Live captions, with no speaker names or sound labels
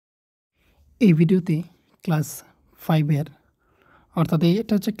এই ভিডিওতে ক্লাস 5 এর অর্থাৎ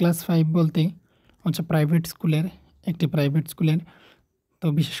এটা হচ্ছে ক্লাস 5 বলতে হচ্ছে প্রাইভেট স্কুলের তো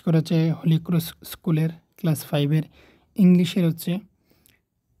বিশেষ করে হচ্ছে হোলি ক্রস স্কুলের ক্লাস 5 এর ইংলিশের হচ্ছে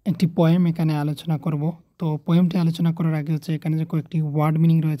একটি পোয়েম এখানে আলোচনা করব। তো পোয়েমটি আলোচনা করার আগে হচ্ছে এখানে যে কয়েকটি ওয়ার্ড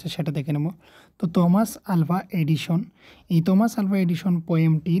মিনিং রয়েছে সেটা দেখে নেব। তো থমাস আলভা এডিসন, এই থমাস আলভা এডিসন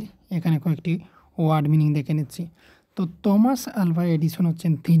পোয়েমটির এখানে কয়েকটি ওয়ার্ড মিনিং দেখে নিচ্ছি। তো থমাস আলভা এডিসন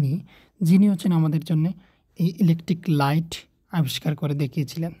হচ্ছেন তিনি, যিনি হচ্ছেন আমাদের জন্য এই ইলেকট্রিক লাইট আবিষ্কার করে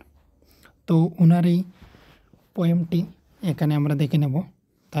দেখিয়েছিলেন। তো ওনার এই পোয়েমটি এখানে আমরা দেখে নেব।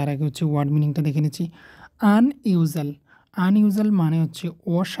 তার আগে হচ্ছে ওয়ার্ড মিনিংটা দেখে নিচ্ছি। আনইউজুয়াল মানে হচ্ছে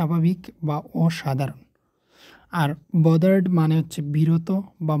অস্বাভাবিক বা অসাধারণ, আর বদার্ড মানে হচ্ছে বিরত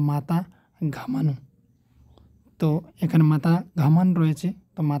বা মাথা ঘামানো। তো এখানে মাথা ঘামান রয়েছে,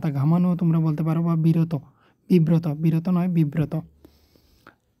 তো মাথা ঘামানো তোমরা বলতে পারো, বা বিব্রত নয় বিব্রত।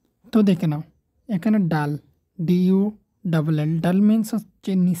 তো দেখে নাও এখানে ডাল, DULL, ডাল মিন্স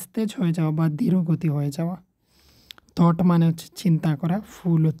হচ্ছে নিস্তেজ হয়ে যাওয়া বা ধীরগতি হয়ে যাওয়া। থট মানে হচ্ছে চিন্তা করা,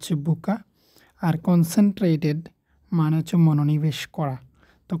 ফুল হচ্ছে বোকা, আর কনসেন্ট্রেটেড মানে হচ্ছে মনোনিবেশ করা।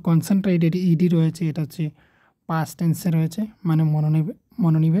 তো কনসেন্ট্রেটেড ইডি রয়েছে, এটা হচ্ছে পাস্ট টেন্সে রয়েছে, মানে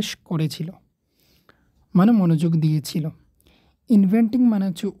মনোনিবেশ করেছিল, মানে মনোযোগ দিয়েছিল। ইনভেন্টিং মানে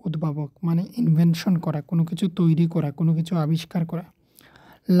হচ্ছে উদ্ভাবক, মানে ইনভেনশন করা, কোনো কিছু তৈরি করা, কোনো কিছু আবিষ্কার করা।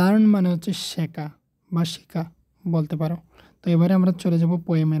 লার্ন মানে হচ্ছে শেখা বা শেখা বলতে পারো। তো এবারে আমরা চলে যাব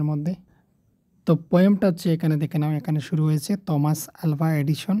পোয়েমের মধ্যে। তো পোয়েমটা হচ্ছে এখানে দেখে নাও, এখানে শুরু হয়েছে থমাস আলভা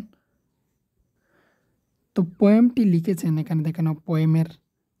এডিসন। তো পোয়েমটি লিখেছেন, এখানে দেখে নাও পোয়েমের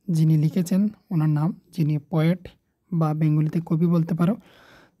যিনি লিখেছেন ওনার নাম, যিনি পোয়েট বা বেঙ্গলিতে কবি বলতে পারো।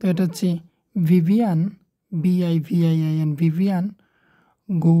 তো এটা হচ্ছে ভিভিয়ান, BIVIAN, ভিভিয়ান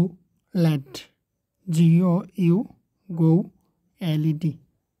গৌলেট, GOULED,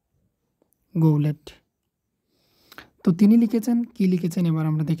 গৌলেট। তো তিনি লিখেছেন, কি লিখেছেন এবার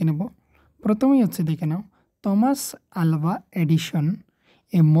আমরা দেখে নেব। প্রথমেই হচ্ছে দেখে নাও, থমাস আলভা এডিসন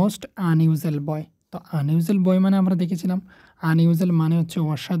এ মোস্ট আনইউজুয়াল বয়। তো আনইউজুয়াল বয় মানে আমরা দেখেছিলাম আনইউজুয়াল মানে হচ্ছে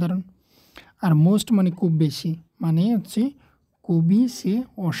অসাধারণ, আর মোস্ট মানে খুব বেশি, মানে হচ্ছে খুবই সে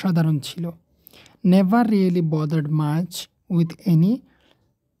অসাধারণ ছিল। Never really bothered much with any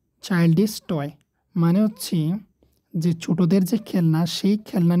childish toy, মানে হচ্ছে যে ছোটদের যে খেলনা, সেই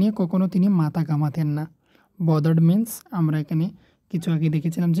খেলনা নিয়ে কখনো তিনি মাথা ঘামাতেন না। বদার্ড মিন্স আমরা এখানে কিছু আগে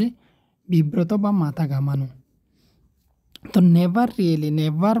দেখেছিলাম যে বিব্রত বা মাথা ঘামানো। তো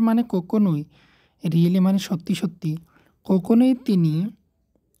নেভার মানে কখনোই, রিয়েলি মানে সত্যি সত্যি, কখনোই তিনি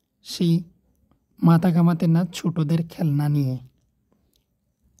সেই মাথা ঘামাতেন না ছোটদের খেলনা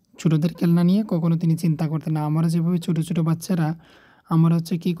নিয়ে কখনো তিনি চিন্তা করতেন না। আমরা যেভাবে ছোটো ছোটো বাচ্চারা আমরা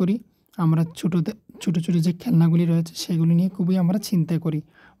হচ্ছে কী করি, আমরা ছোটো ছোটো যে খেলনাগুলি রয়েছে সেগুলি নিয়ে খুবই আমরা চিন্তা করি,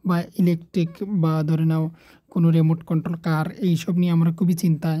 বা ইলেকট্রিক বা ধরে নাও কোনো রিমোট কন্ট্রোল কার, এইসব নিয়ে আমরা খুবই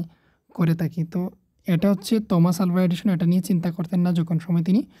চিন্তায় করে থাকি। তো এটা হচ্ছে থমাস আলভা এডিসন এটা নিয়ে চিন্তা করতেন না যখন সময়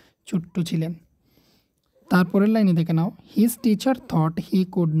তিনি ছোট্ট ছিলেন। তারপরের লাইনে দেখে নাও, his teacher thought he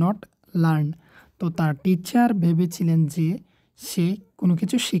could not learn. তো তার টিচার ভেবেছিলেন যে সে কোনো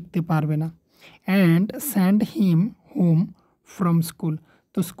কিছু শিখতে পারবে না। And sand him home from school.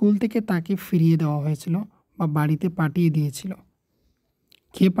 তো স্কুল থেকে তাকে ফিরিয়ে দেওয়া হয়েছিল বা বাড়িতে পাঠিয়ে দিয়েছিল।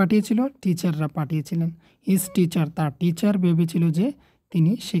 কে পাঠিয়েছিল? টিচাররা পাঠিয়েছিলেন। হিজ টিচার, তার টিচার ভেবেছিল যে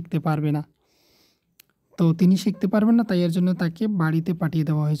তিনি শিখতে পারবে না। তো তিনি শিখতে পারবেন না, তাই এর জন্য তাকে বাড়িতে পাঠিয়ে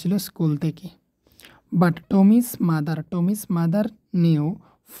দেওয়া হয়েছিল স্কুল থেকে। But টমিস mother new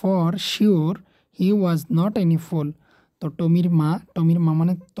for sure he was not any ফুল। তো টমির মা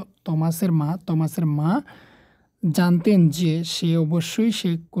মানে থমাসের মা জানতেন যে সে অবশ্যই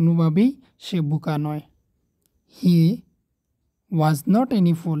কোনোভাবেই সে বোকা নয়। হি ওয়াজ নট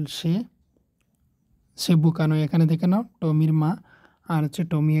এনি ফুল, সে বোকা নয়। এখানে দেখে নাও টমির মা, আর হচ্ছে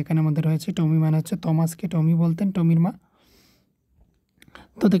টমি এখানে আমাদের রয়েছে। টমি মানে হচ্ছে থমাসকে টমি বলতেন, টমির মা।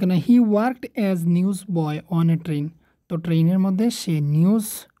 তো দেখে না, হি worked as news boy on a train. তো ট্রেনের মধ্যে সে নিউজ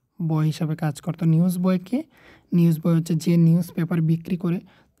বয় হিসাবে কাজ করতো। নিউজ বয় হচ্ছে যে নিউজ পেপার বিক্রি করে,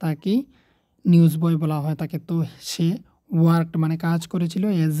 তাকেই নিউজ বয় বলা হয় তাকে। তো সে ওয়ার্কড মানে কাজ করেছিল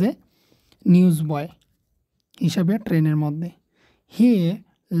অ্যাজ এ নিউজ বয় হিসাবে ট্রেনের মধ্যে। হি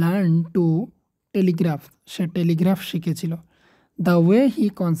learn to Telegraph, say Telegraph শিখেছিল। The way he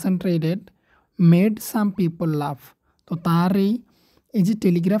concentrated made some people love. তো তার এই যে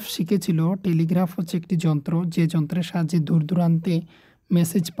টেলিগ্রাফ শিখেছিল, টেলিগ্রাফ হচ্ছে একটি যন্ত্র, যে যন্ত্রের সাহায্যে দূর দূরান্তে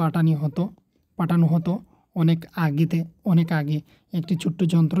মেসেজ পাঠানো হতো অনেক আগে একটি ছোট্ট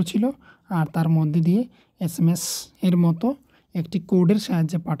যন্ত্র ছিল, আর তার মধ্যে দিয়ে SMS এর মতো একটি কোডের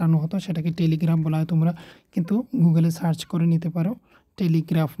সাহায্যে পাঠানো হতো, সেটাকে টেলিগ্রাফ বলা হয়। তোমরা কিন্তু গুগলে সার্চ করে নিতে পারো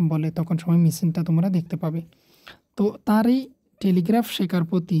টেলিগ্রাফ বলে, তখন সময় মেশিনটা তোমরা দেখতে পাবে। তো তার এই টেলিগ্রাফ শেখার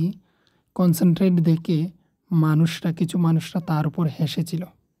প্রতি কনসেন্ট্রেট দেখে কিছু মানুষরা তার উপর হেসেছিল।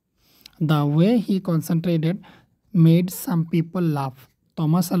 The way he concentrated made some people love.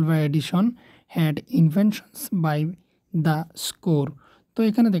 Thomas Alva Edison had inventions by the score. তো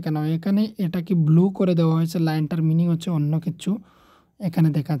এখানে দেখে নাও, এখানে এটাকে ব্লু করে দেওয়া হয়েছে, লাইনটার মিনিং হচ্ছে অন্য কিছু এখানে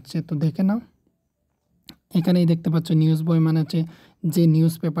দেখাচ্ছে। তো দেখে নাও, এখানেই দেখতে পাচ্ছ নিউজ বয় মানে হচ্ছে যে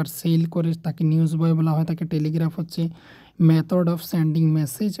নিউজ পেপার সেল করে তাকে নিউজ বয় বলা হয়। তাকে টেলিগ্রাফ হচ্ছে method of sending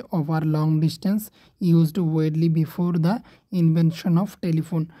message over long distance used ওয়েডলি before the invention of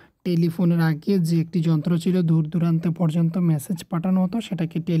telephone. টেলিফোনের আগে যে একটি যন্ত্র ছিল দূর দূরান্ত পর্যন্ত মেসেজ পাঠানো হতো,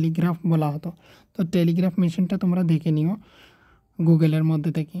 সেটাকে টেলিগ্রাফ বলা হতো। তো টেলিগ্রাফ মেশিনটা তোমরা দেখে নিও গুগলের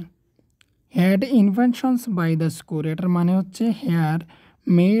মধ্যে থেকে। Had inventions by the score, এটার মানে হচ্ছে hair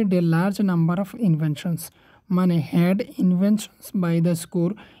made a large number of inventions. মানে had inventions by the score,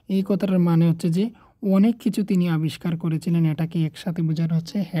 এই কথাটার মানে হচ্ছে যে অনেক কিছু তিনি আবিষ্কার করেছিলেন, এটাকে একসাথে বোঝানো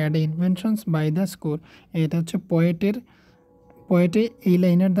হচ্ছে had inventions by the score. এটা হচ্ছে পয়েটে এই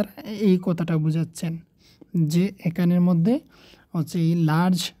লাইনের দ্বারা এই কথাটা বোঝাচ্ছেন যে এখানের মধ্যে হচ্ছে এই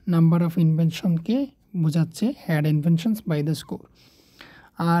লার্জ নাম্বার অফ ইনভেনশনকে বোঝাচ্ছে had inventions by the score.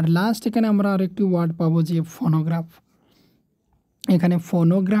 R last এখানে আমরা আরেকটি ওয়ার্ড পাবো যে ফোনোগ্রাফ। এখানে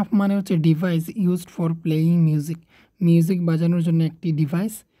ফোনোগ্রাফ মানে হচ্ছে device used for playing music. Music বাজানোর জন্য একটি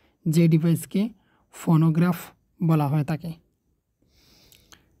ডিভাইস, যে ডিভাইসকে ফোনোগ্রাফ বলা হয় তাকে।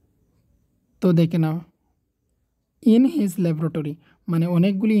 তো দেখে নাও, ইন হিজ ল্যাবরেটরি মানে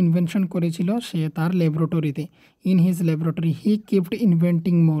অনেকগুলি ইনভেনশন করেছিল সে তার ল্যাবরেটরিতে। In his laboratory he kept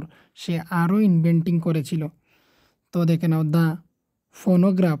inventing মোর, সে আরও ইনভেন্টিং করেছিল। তো দেখে নাও, দ্য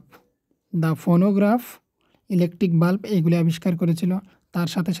ফোনোগ্রাফ ইলেকট্রিক বাল্ব এগুলি আবিষ্কার করেছিল। তার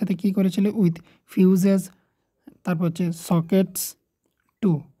সাথে সাথে কি করেছিল, উইথ ফিউজেস, তারপর হচ্ছে সকেটস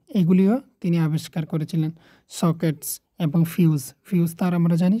টু, এগুলিও তিনি আবিষ্কার করেছিলেন। সকেটস এবং ফিউজ তার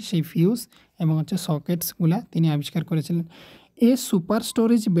আমরা জানি, সেই ফিউজ এবং হচ্ছে সকেটসগুলা তিনি আবিষ্কার করেছিলেন। Super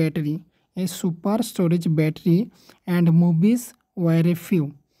storage battery and movies war a few,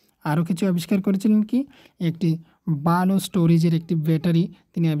 আরও কিছু আবিষ্কার করেছিলেন কি, একটি ভালো স্টোরেজের একটি ব্যাটারি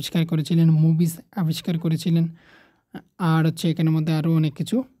তিনি আবিষ্কার করেছিলেন, মুভিস আবিষ্কার করেছিলেন, আর হচ্ছে এখানের মধ্যে আরও অনেক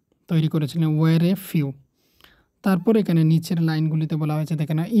কিছু তৈরি করেছিলেন। War a few. তারপর এখানে নিচের লাইনগুলিতে বলা হয়েছে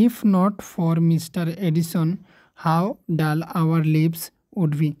দেখেন, if not for mister Edison how ডাল আওয়ার লিভস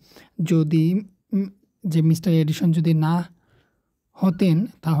উড বি। যদি যে মিস্টার এডিসন যদি না হতেন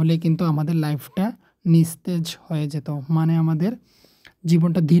তাহলে কিন্তু আমাদের লাইফটা নিস্তেজ হয়ে যেত, মানে আমাদের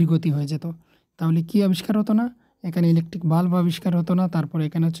জীবনটা ধীরগতি হয়ে যেত। তাহলে কি আবিষ্কার হতো না, এখানে ইলেকট্রিক বাল্ব আবিষ্কার হতো না, তারপরে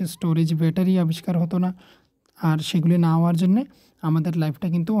এখানে হচ্ছে স্টোরেজ ব্যাটারি আবিষ্কার হতো না, আর সেগুলি না হওয়ার জন্যে আমাদের লাইফটা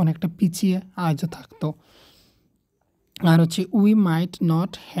কিন্তু অনেকটা পিছিয়ে আজও থাকতো। আর হচ্ছে we might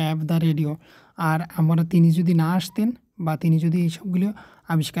not have the radio, আর তিনি যদি না আসতেন বা তিনি যদি এইসবগুলো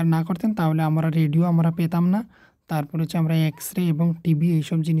আবিষ্কার না করতেন তাহলে রেডিও আমরা পেতাম না। তারপর হচ্ছে আমরা এক্স-রে এবং টিভি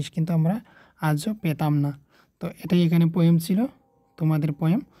এইসব জিনিস কিন্তু আমরা আজও পেতাম না। তো এটাই এখানে পোয়েম ছিল, তোমাদের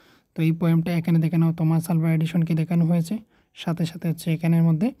পোয়েম। তো এই পোয়েমটা এখানে দেখানো থমাস আলভা এডিসনকে দেখানো হয়েছে, সাথে সাথে হচ্ছে এখানের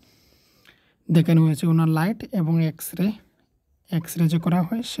মধ্যে দেখানো হয়েছে ওনার লাইট এবং এক্স রে যে করা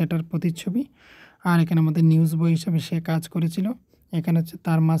হয় সেটার প্রতিচ্ছবি। আর এখানের মধ্যে নিউজ বই হিসাবে সে কাজ করেছিল। এখানে হচ্ছে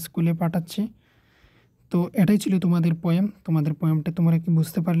তার মা স্কুলে পাঠাচ্ছে। তো এটাই ছিল তোমাদের পোয়েম। তোমাদের পোয়েমটা তোমরা কি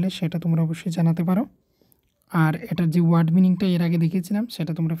বুঝতে পারলে সেটা তোমরা অবশ্যই জানাতে পারো। আর এটার যে ওয়ার্ড মিনিংটা এর আগে দেখিয়েছিলাম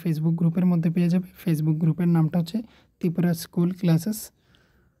সেটা তোমরা ফেসবুক গ্রুপের মধ্যে পেয়ে যাবে। ফেসবুক গ্রুপের নামটা হচ্ছে ত্রিপুরা স্কুল ক্লাসেস।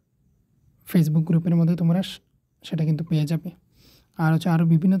 ফেসবুক গ্রুপের মধ্যে তোমরা সেটা কিন্তু পেয়ে যাবে। আর হচ্ছে আরও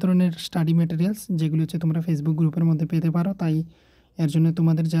বিভিন্ন ধরনের স্টাডি ম্যাটেরিয়ালস যেগুলো হচ্ছে তোমরা ফেসবুক গ্রুপের মধ্যে পেতে পারো। তাই এর জন্য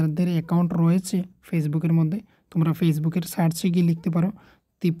তোমাদের যাদের অ্যাকাউন্ট রয়েছে ফেসবুকের মধ্যে, তোমরা ফেসবুকের সার্চে গিয়ে লিখতে পারো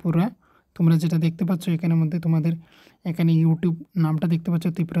ত্রিপুরা। তোমরা যেটা দেখতে পাচ্ছ এখানের মধ্যে তোমাদের এখানে ইউটিউব নামটা দেখতে পাচ্ছ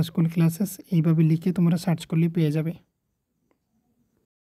ত্রিপুরা স্কুল ক্লাসেস, এইভাবে লিখে তোমরা সার্চ করলেই পেয়ে যাবে।